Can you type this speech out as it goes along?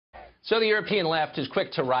So the European left is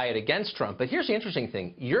quick to riot against Trump. But here's the interesting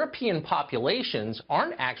thing. European populations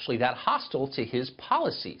aren't actually that hostile to his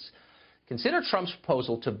policies. Consider Trump's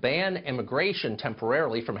proposal to ban immigration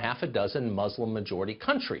temporarily from half a dozen Muslim-majority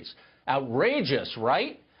countries. Outrageous,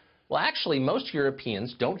 right? Well, actually, most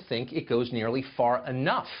Europeans don't think it goes nearly far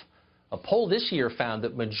enough. A poll this year found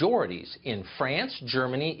that majorities in France,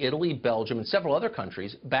 Germany, Italy, Belgium, and several other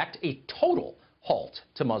countries backed a total halt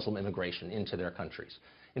to Muslim immigration into their countries.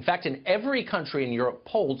 In fact, in every country in Europe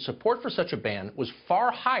polled, support for such a ban was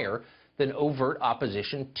far higher than overt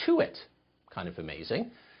opposition to it. Kind of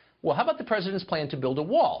amazing. Well, how about the president's plan to build a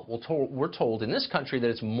wall? We're told in this country that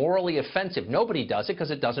it's morally offensive. Nobody does it because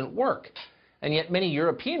it doesn't work. And yet many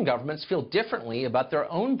European governments feel differently about their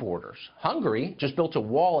own borders. Hungary just built a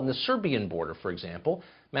wall on the Serbian border, for example.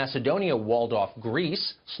 Macedonia walled off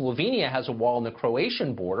Greece. Slovenia has a wall on the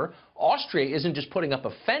Croatian border. Austria isn't just putting up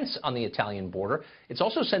a fence on the Italian border. It's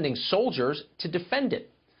also sending soldiers to defend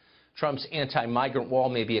it. Trump's anti-migrant wall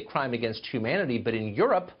may be a crime against humanity, but in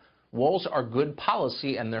Europe, walls are good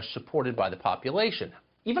policy and they're supported by the population.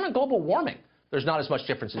 Even on global warming, there's not as much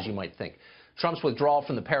difference as you might think. Trump's withdrawal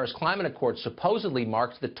from the Paris Climate Accord supposedly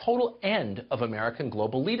marked the total end of American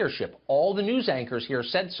global leadership. All the news anchors here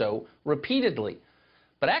said so repeatedly.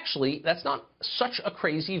 But actually, that's not such a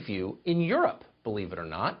crazy view in Europe, believe it or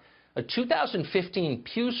not. A 2015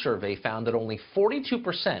 Pew survey found that only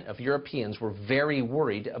 42% of Europeans were very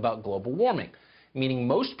worried about global warming, meaning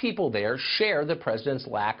most people there share the president's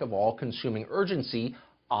lack of all-consuming urgency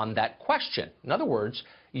on that question. In other words,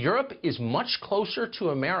 Europe is much closer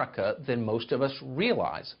to America than most of us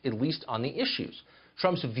realize, at least on the issues.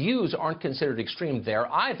 Trump's views aren't considered extreme there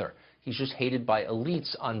either. He's just hated by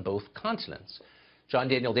elites on both continents. John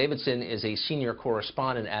Daniel Davidson is a senior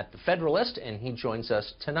correspondent at The Federalist, and he joins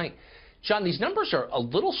us tonight. John, these numbers are a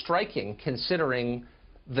little striking considering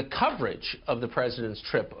the coverage of the president's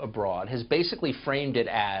trip abroad has basically framed it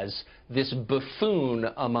as this buffoon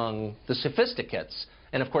among the sophisticates.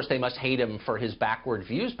 And, of course, they must hate him for his backward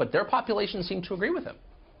views, but their population seem to agree with him.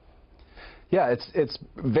 Yeah, it's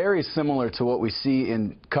very similar to what we see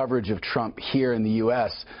in coverage of Trump here in the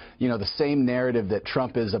U.S. You know, the same narrative that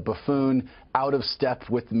Trump is a buffoon, out of step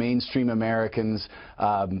with mainstream Americans,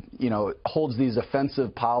 you know, holds these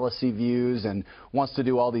offensive policy views and wants to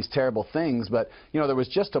do all these terrible things. But, you know, there was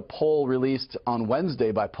just a poll released on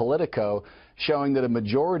Wednesday by Politico showing that a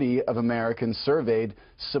majority of Americans surveyed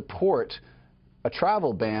support a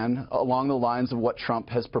travel ban along the lines of what Trump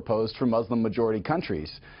has proposed for Muslim-majority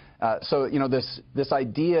countries. So, you know, this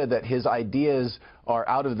idea that his ideas are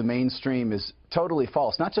out of the mainstream is totally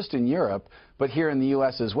false, not just in Europe, but here in the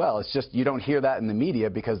U.S. as well. It's just you don't hear that in the media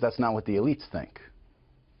because that's not what the elites think.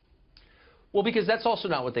 Well, because that's also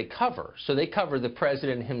not what they cover. So they cover the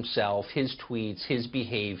president himself, his tweets, his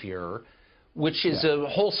behavior, which is a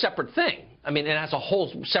whole separate thing. I mean, it has a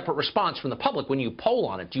whole separate response from the public when you poll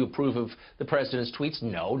on it. Do you approve of the president's tweets?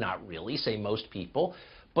 No, not really, say most people.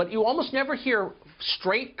 But you almost never hear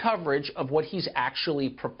straight coverage of what he's actually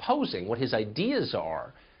proposing, what his ideas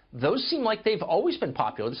are. Those seem like they've always been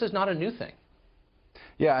popular. This is not a new thing.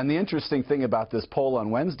 Yeah, and the interesting thing about this poll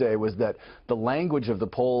on Wednesday was that the language of the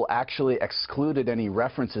poll actually excluded any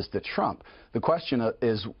references to Trump. The question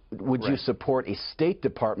is, would you support a State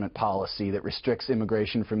Department policy that restricts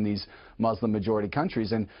immigration from these Muslim-majority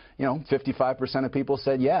countries? And, you know, 55% of people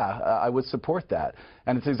said, yeah, I would support that.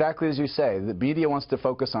 And it's exactly as you say. The media wants to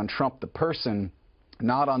focus on Trump, the person,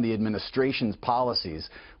 not on the administration's policies,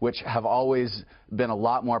 which have always been a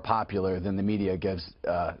lot more popular than the media gives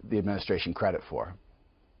the administration credit for.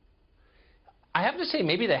 I have to say,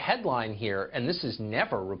 maybe the headline here, and this is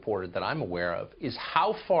never reported that I'm aware of, is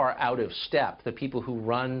how far out of step the people who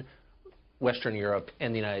run Western Europe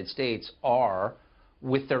and the United States are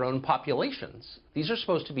with their own populations. These are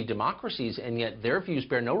supposed to be democracies, and yet their views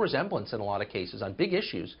bear no resemblance in a lot of cases on big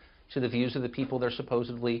issues to the views of the people they're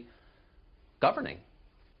supposedly governing.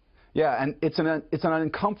 Yeah, and it's an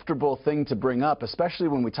uncomfortable thing to bring up, especially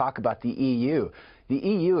when we talk about the EU. The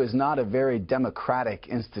EU is not a very democratic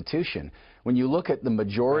institution. When you look at the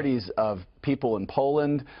majorities of people in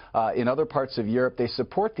Poland, in other parts of Europe, they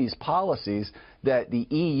support these policies that the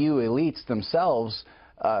EU elites themselves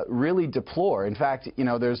really deplore. In fact, you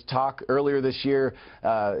know, there's talk earlier this year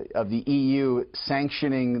of the EU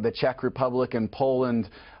sanctioning the Czech Republic and Poland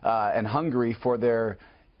and Hungary for their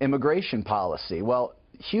immigration policy. Well,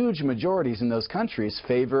 huge majorities in those countries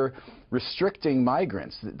favor restricting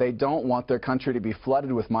migrants. They don't want their country to be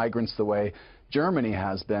flooded with migrants the way Germany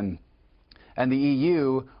has been. And the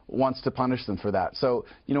EU wants to punish them for that. So,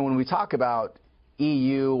 you know, when we talk about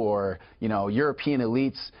EU or, you know, European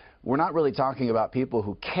elites, we're not really talking about people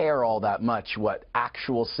who care all that much what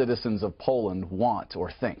actual citizens of Poland want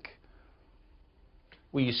or think.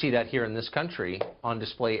 Well, you see that here in this country on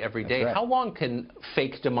display every day. That's right. How long can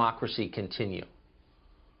fake democracy continue?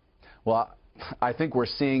 Well, I think we're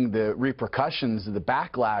seeing the repercussions, the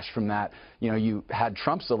backlash from that. You know, you had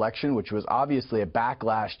Trump's election, which was obviously a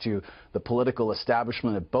backlash to the political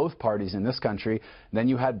establishment of both parties in this country. Then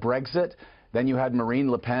you had Brexit. Then you had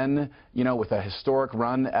Marine Le Pen, you know, with a historic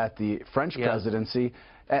run at the French presidency.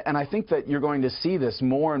 And I think that you're going to see this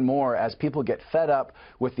more and more as people get fed up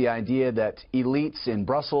with the idea that elites in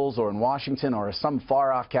Brussels or in Washington or some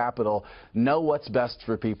far-off capital know what's best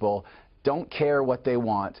for people, don't care what they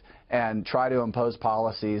want, and try to impose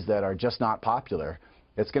policies that are just not popular.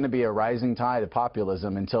 It's going to be a rising tide of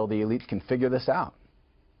populism until the elites can figure this out.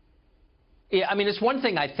 Yeah, I mean, it's one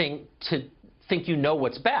thing, I think, to think you know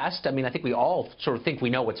what's best. I mean, I think we all sort of think we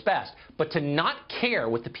know what's best. But to not care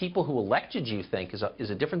what the people who elected you think is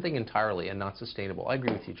a different thing entirely and not sustainable. I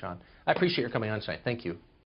agree with you, John. I appreciate your coming on tonight. Thank you.